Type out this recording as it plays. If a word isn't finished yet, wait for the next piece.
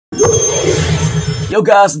Yo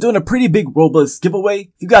guys, I'm doing a pretty big Roblox giveaway.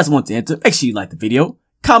 If you guys want to enter, make sure you like the video,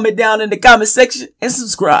 comment down in the comment section, and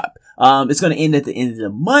subscribe. It's going to end at the end of the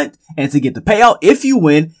month, and to get the payout, if you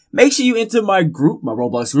win, make sure you enter my group, my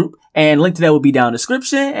Roblox group, and link to that will be down in the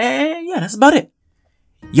description, and yeah, that's about it.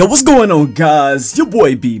 Yo, what's going on guys? Your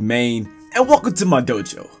boy iBeMaine, and welcome to my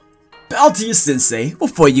dojo. Bow to your sensei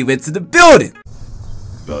before you enter the building.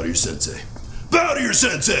 Bow to your sensei. Bow to your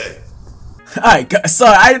sensei! Alright guys,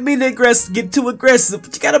 sorry, I didn't mean to get too aggressive,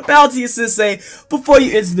 but you gotta bow to your sensei before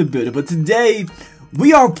you enter the building. But today,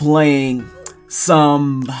 we are playing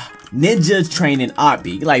some ninja training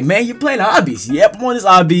Obby. Like, man, you're playing Obbies. Yep, I'm on this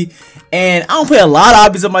Obby, and I don't play a lot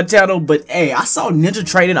of Obbies on my channel, but hey, I saw ninja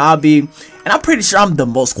training Obby, and I'm pretty sure I'm the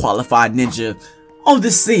most qualified ninja on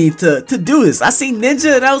this scene to do this. I seen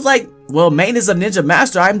ninja, and I was like, well, Maine is a ninja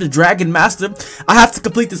master. I'm the dragon master. I have to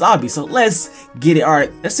complete this Obby, so let's get it.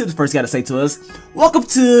 Alright, let's see what this person got to say to us. Welcome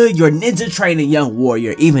to your ninja training young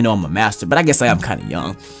warrior, even though I'm a master, but I guess I am kind of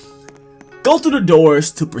young. Go through the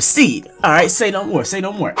doors to proceed. Alright, say no more, say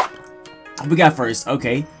no more. We got first,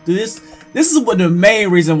 okay. Do this. This is what the main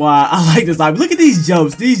reason why I like this Obby. Look at these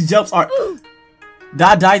jumps. These jumps are... Did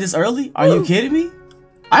I die this early? Are you kidding me?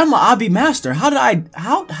 I'm an Obby master. How did I...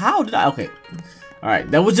 Okay.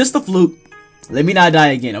 Alright, that was just a fluke. Let me not die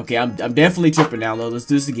again. Okay, I'm definitely tripping now, though. Let's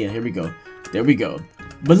do this again. Here we go. There we go.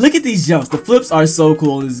 But look at these jumps. The flips are so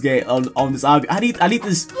cool in this game, on this Obby. I need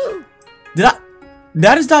this... Did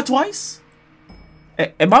I just die twice?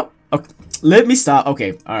 Am I... Okay, let me stop.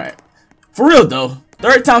 Okay, alright. For real, though.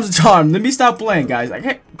 Third time's a charm. Let me stop playing, guys.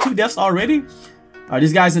 Like, 2 deaths already? Alright,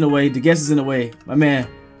 this guy's in the way. The guest is in the way. My man,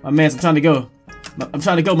 I'm trying to go. I'm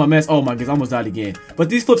trying to go, my man. Oh my goodness, I almost died again. But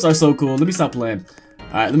these flips are so cool. Let me stop playing.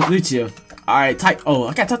 Alright, let me chill. Alright, type. Oh,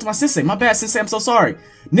 I gotta talk to my sensei. My bad, sensei. I'm so sorry.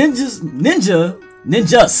 Ninjas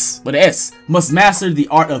with an S must master the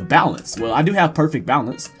art of balance. Well, I do have perfect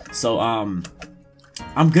balance, so I'm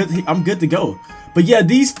good to go. But yeah,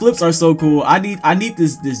 these flips are so cool. I need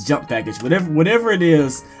this jump package. Whatever it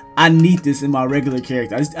is, I need this in my regular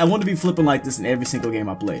character. I want to be flipping like this in every single game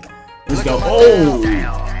I play. Let's go.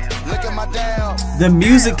 Oh. The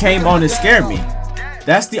music came on and scared me.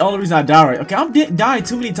 That's the only reason I die right. Okay, I'm dying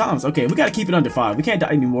too many times. Okay, we gotta keep it under 5. We can't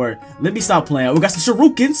die anymore. Let me stop playing. We got some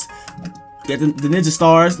shurikens. Get the ninja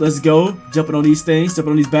stars. Let's go. Jumping on these things.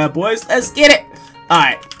 Jumping on these bad boys. Let's get it.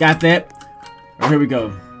 Alright, got that. Right, here we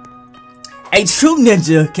go. A true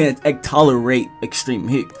ninja can tolerate extreme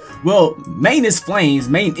heat. Well, Maine is flames.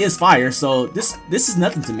 Maine is fire. So this is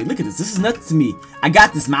nothing to me. Look at this. This is nothing to me. I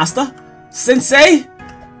got this, master. Sensei.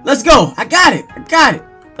 Let's go. I got it. I got it.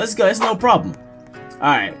 Let's go. It's no problem.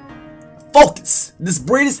 Alright. Focus. This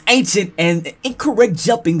breed is ancient and incorrect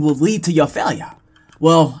jumping will lead to your failure.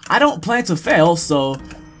 Well, I don't plan to fail, so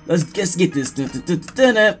let's get this. Look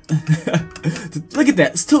at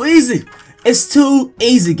that. It's too easy. It's too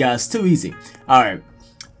easy, guys. Too easy. Alright.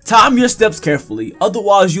 Time your steps carefully.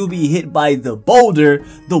 Otherwise, you'll be hit by the boulder.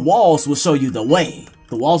 The walls will show you the way.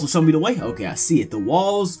 The walls will show me the way? Okay, I see it. The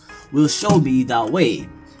walls will show me the way.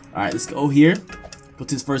 Alright, let's go here. Go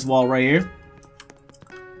to this first wall right here.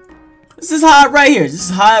 This is hard right here. This is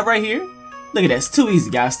hard right here. Look at that. It's too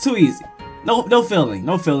easy, guys. Too easy. No feeling.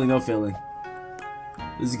 No feeling. No feeling.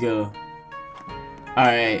 Let's go.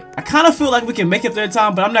 Alright. I kind of feel like we can make it third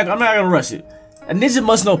time, but I'm not gonna rush it. A ninja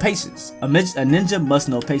must know patience. A ninja must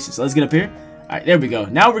know patience. So let's get up here. Alright, there we go.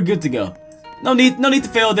 Now we're good to go. No need to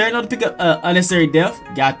fail there. No to pick up unnecessary death.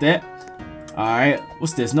 Got that. Alright,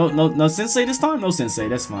 what's this? No sensei this time? No sensei,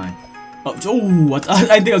 that's fine. Oh,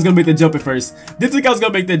 I think I was gonna make the jump at first. Didn't think I was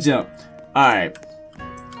gonna make that jump. Alright.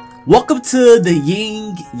 Welcome to the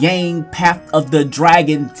Yin Yang Path of the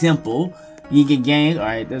Dragon Temple. Yin and Yang.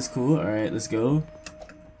 Alright, that's cool. Alright, let's go.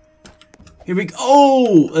 Here we go.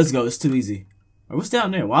 Oh, let's go. It's too easy. Alright, what's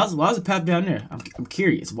down there? Why is the path down there? I'm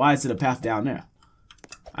curious. Why is it a path down there?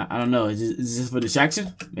 I don't know. Is this just for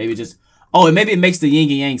distraction? Maybe just... Oh, and maybe it makes the Yin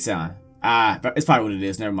and Yang sound. It's probably what it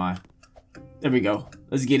is. Never mind. There we go.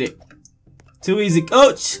 Let's get it. Too easy,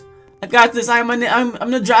 coach. I got this. I'm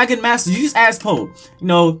the dragon master. You just asked Poe. You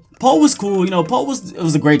know, Poe was cool. You know, Poe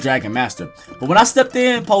was a great dragon master. But when I stepped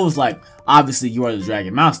in, Poe was like, obviously you are the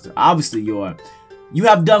dragon master. Obviously you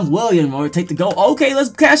have done well. You know, take the gold. Okay,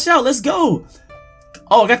 let's cash out. Let's go.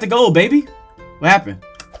 Oh, I got the gold, baby. What happened?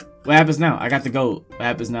 What happens now? I got the gold. What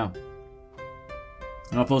happens now?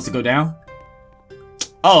 Am I supposed to go down?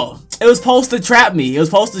 Oh, it was supposed to trap me. It was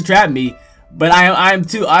supposed to trap me, but I'm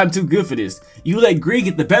too good for this. You let greed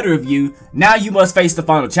get the better of you. Now you must face the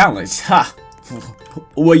final challenge. Ha!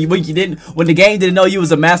 When the game didn't know you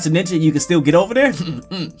was a master ninja, you can still get over there.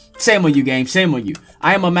 Shame on you, game. Shame on you.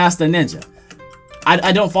 I am a master ninja.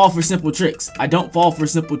 I don't fall for simple tricks. I don't fall for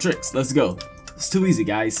simple tricks. Let's go. It's too easy,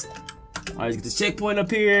 guys. Alright, let's get this checkpoint up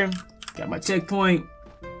here. Got my checkpoint.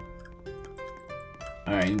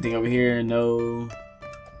 Alright, anything over here? No.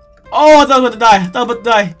 Oh, I thought I was about to die. I thought I was about to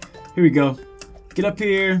die. Here we go. Get up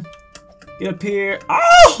here. Get up here.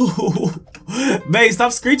 Oh! Man,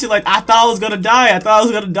 stop screeching like I thought I was gonna die. I thought I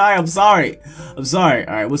was gonna die. I'm sorry. I'm sorry.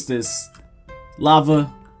 Alright, what's this?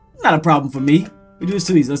 Lava. Not a problem for me. We do this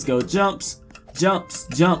too easy. Let's go. Jumps. Jumps.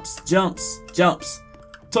 Jumps. Jumps. Jumps.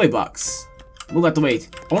 Toy box. Move out the way.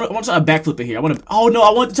 I want to try a backflip in here. I want to. Oh no!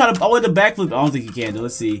 I want to backflip. I don't think you can. Though.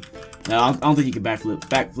 Let's see. No, I don't think you can backflip.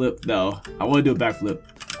 Backflip. No. I want to do a backflip.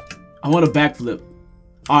 I want a backflip.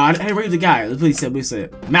 Alright, I read the guy. That's what he said. What he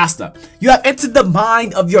said. Master, you have entered the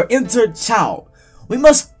mind of your inner child. We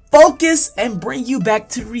must focus and bring you back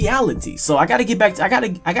to reality. So I gotta get back to. I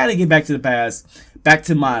gotta get back to the past. Back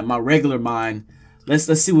to my regular mind. Let's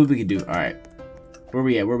see what we can do. All right, where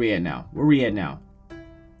we at? Where we at now? Where we at now?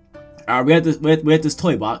 All right, we're at this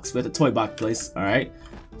toy box. We're at the toy box place. All right.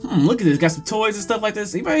 Look at this. Got some toys and stuff like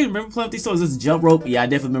this. Anybody remember playing with these toys? This is jump rope. Yeah, I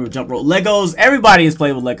definitely remember jump rope. Legos. Everybody is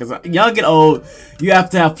playing with Legos. Young and old, you have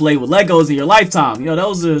to have played with Legos in your lifetime. You know,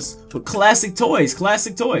 those are classic toys.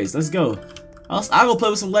 Classic toys. Let's go. I'll go play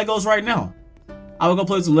with some Legos right now. I will go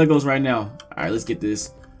play with some Legos right now. All right, let's get this.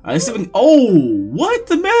 All right, let's see if we can. Oh, what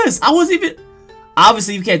the mess! I wasn't even.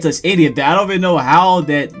 Obviously, you can't touch any of that. I don't even know how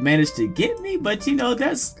that managed to get me, but you know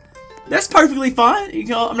that's perfectly fine. You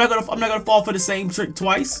know, I'm not gonna fall for the same trick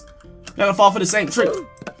twice. I'm not gonna fall for the same trick,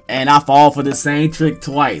 and I fall for the same trick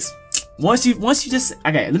twice. Once you just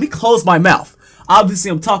okay, let me close my mouth.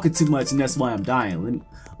 Obviously, I'm talking too much, and that's why I'm dying.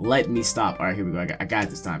 Let me stop. All right, here we go. I got it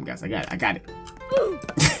this time, guys. I got it.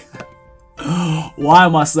 Why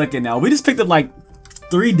am I sucking now? We just picked up like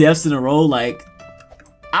 3 deaths in a row. Like,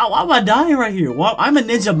 why am I dying right here? Why, I'm a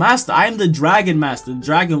ninja master. I am the dragon master, the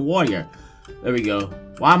dragon warrior. There we go.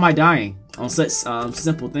 Why am I dying on such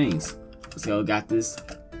simple things? Let's go. Got this.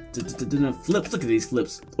 Flips. Look at these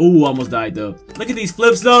flips. Oh, almost died though. Look at these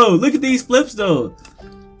flips though. Look at these flips though.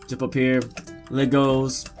 Jump up here.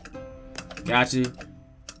 Legos. Got you.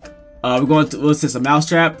 We're going to, what's this, a mouse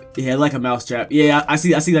trap? Yeah, like a mouse trap. Yeah, I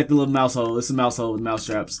see like the little mouse hole. It's a mouse hole with mouse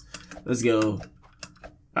traps. Let's go.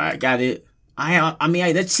 Alright, got it. I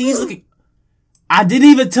mean, that cheese looking. I didn't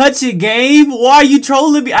even touch it, game. Why are you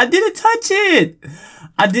trolling me? I didn't touch it.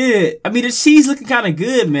 I did. I mean, the cheese looking kind of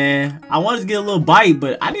good, man. I wanted to get a little bite,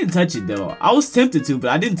 but I didn't touch it, though. I was tempted to, but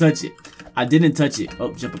I didn't touch it. I didn't touch it.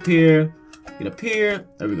 Oh, jump up here. Get up here.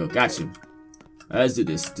 There we go. Got you. Let's do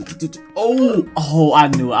this. Oh, I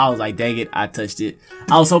knew it. I was like, dang it, I touched it.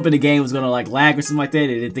 I was hoping the game was gonna like lag or something like that. I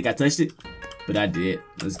didn't think I touched it, but I did.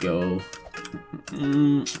 Let's go.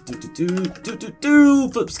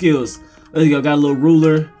 Flip skills. Let's go. Got a little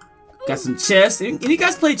ruler. Got some chess. Any you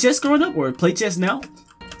guys play chess growing up or play chess now?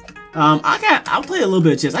 I play a little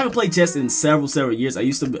bit of chess. I haven't played chess in several years. I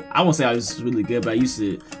won't say I was really good, but I used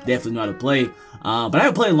to definitely know how to play. But I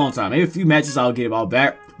haven't played in a long time. Maybe a few matches I'll get it all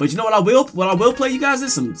back. But you know what I will play, you guys,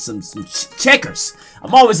 is some checkers.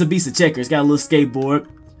 I'm always a beast of checkers. Got a little skateboard.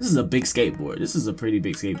 This is a big skateboard. This is a pretty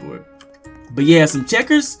big skateboard. But yeah, some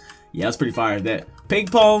checkers. Yeah, that's pretty fire. That ping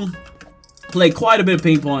pong. Played quite a bit of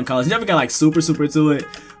ping pong in college. Never got like super into it.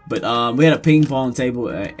 But we had a ping pong table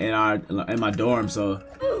in my dorm, so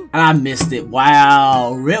and I missed it.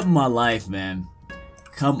 Wow, rip my life, man.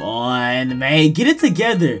 Come on, man, get it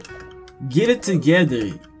together. Get it together.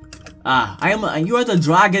 You are the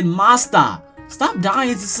dragon master. Stop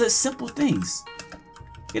dying to such simple things.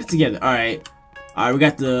 Get it together. All right, we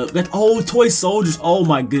got the toy soldiers. Oh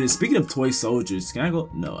my goodness. Speaking of toy soldiers, can I go?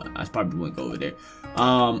 No, I probably wouldn't go over there.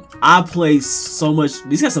 I play so much.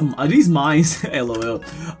 These got some. Are these mines? LOL.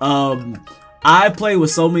 I play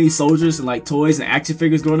with so many soldiers and like toys and action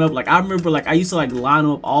figures growing up. Like I remember, like I used to like line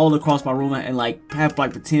up all across my room and like have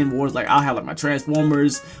like pretend wars. Like I'll have like my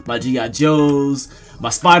Transformers, my G.I. Joes, my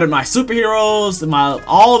superheroes, and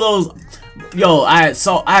all those. Yo, I had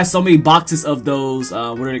so many boxes of those.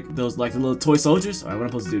 What are those, like the little toy soldiers? All right, what am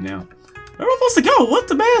I supposed to do now? Where am I supposed to go? What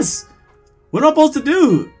the mess? What am I supposed to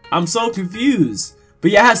do? I'm so confused.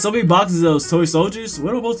 But yeah, I had so many boxes of those toy soldiers.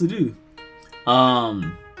 What am I supposed to do?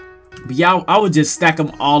 But yeah, I would just stack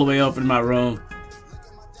them all the way up in my room.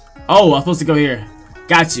 Oh, I'm supposed to go here.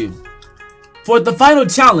 Got you. For the final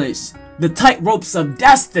challenge, the tight ropes of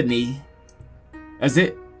destiny. That's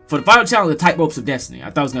it. For the final challenge, the tight ropes of destiny. I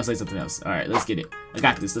thought I was gonna say something else. All right, let's get it. I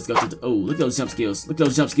got this. Let's go. Oh, look at those jump skills. Look at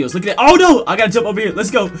those jump skills. Look at that. Oh no, I gotta jump over here. Let's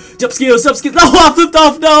go. Jump skills. Jump skills. No, I flipped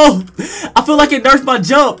off. No, I feel like it nerfed my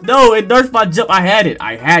jump. No, it nerfed my jump. I had it.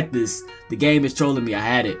 I had this. The game is trolling me. I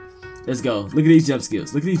had it. Let's go. Look at these jump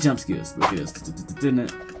skills. Look at these jump skills. Look at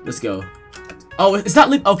this. Let's go. Oh, it's not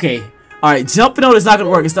leap. Okay. All right. Jumping on is not gonna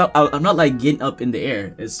work. It's not. I'm not like getting up in the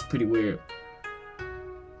air. It's pretty weird.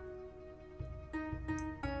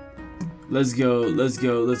 Let's go. Let's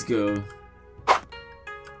go. Let's go.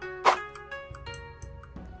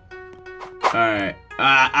 All right.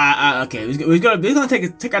 Okay. We're gonna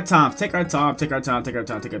take our time. Take our time. Take our time. Take our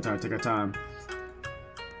time. Take our time. Take our time.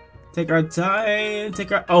 Take our time.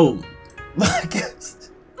 Take our. Oh my gosh.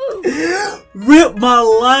 Rip my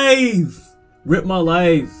life. Rip my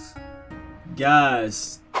life.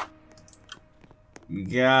 Guys.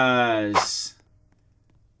 Guys.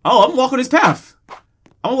 Oh, I'm walking this path.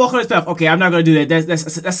 I'm gonna walk on this path. Okay, I'm not gonna do that.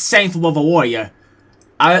 That's shameful of a warrior.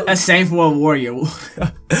 That's shameful of a warrior.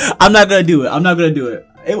 I'm not gonna do it. I'm not gonna do it.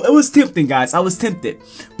 It was tempting, guys. I was tempted,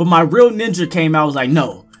 but my real ninja came out. I was like,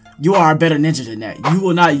 no, you are a better ninja than that. You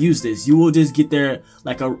will not use this. You will just get there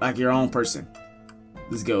like your own person.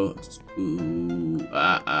 Let's go. Ooh,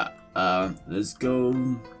 let's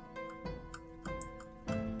go.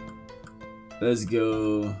 Let's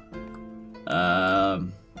go.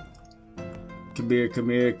 Come here, come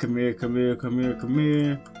here, come here, come here, come here, come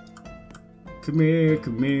here. Come here,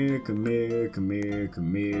 come here, come here, come here,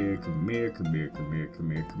 come here, come here, come here, come here,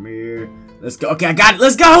 come here, come here. Let's go. Okay, I got it.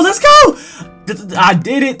 Let's go. Let's go. I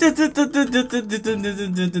did it. This is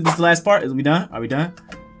the last part. Are we done? Are we done?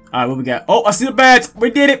 All right, what we got? Oh, I see the badge.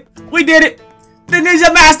 We did it. We did it. The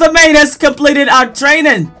Ninja Master Main has completed our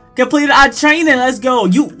training. Completed our training. Let's go.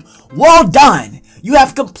 Well done. You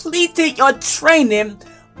have completed your training,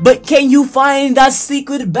 but can you find that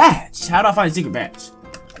secret badge? How do I find a secret badge?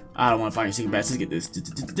 I don't want to find a secret badge. Let's get this.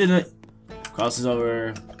 Crosses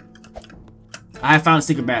over. I have found a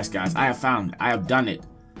secret badge, guys. I have found it. I have done it.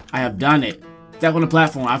 I have done it. Step on the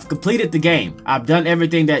platform. I've completed the game. I've done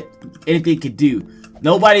everything that anything could do.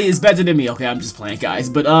 Nobody is better than me. Okay, I'm just playing, guys.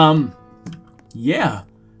 But yeah.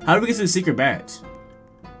 How do we get to the secret badge?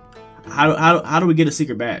 How do we get a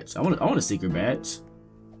secret badge? I want a secret badge.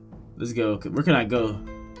 Let's go. Where can I go?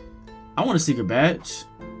 I want a secret badge.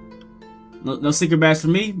 No secret badge for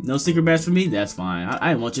me. No secret badge for me. That's fine. I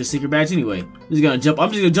didn't want your secret badge anyway. I'm just gonna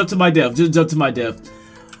jump to my death. Just jump to my death.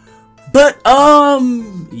 But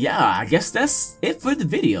yeah, I guess that's it for the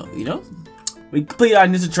video. You know, we completed our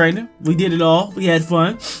ninja training. We did it all. We had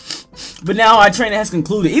fun. But now our training has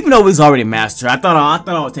concluded. Even though it was already master, I thought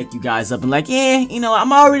I would take you guys up and like, yeah, you know,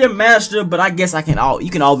 I'm already a master, but I guess you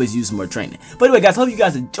can always use some more training. But anyway, guys, hope you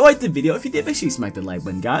guys enjoyed the video. If you did, make sure you smack the like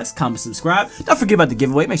button, guys. Comment, subscribe. Don't forget about the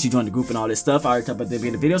giveaway. Make sure you join the group and all this stuff. I already talked about that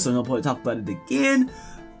in the video, so no point to talk about it again.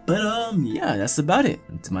 But yeah, that's about it.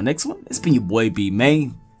 Until my next one, it's been your boy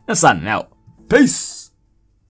iBeMaine. I'm signing out. Peace.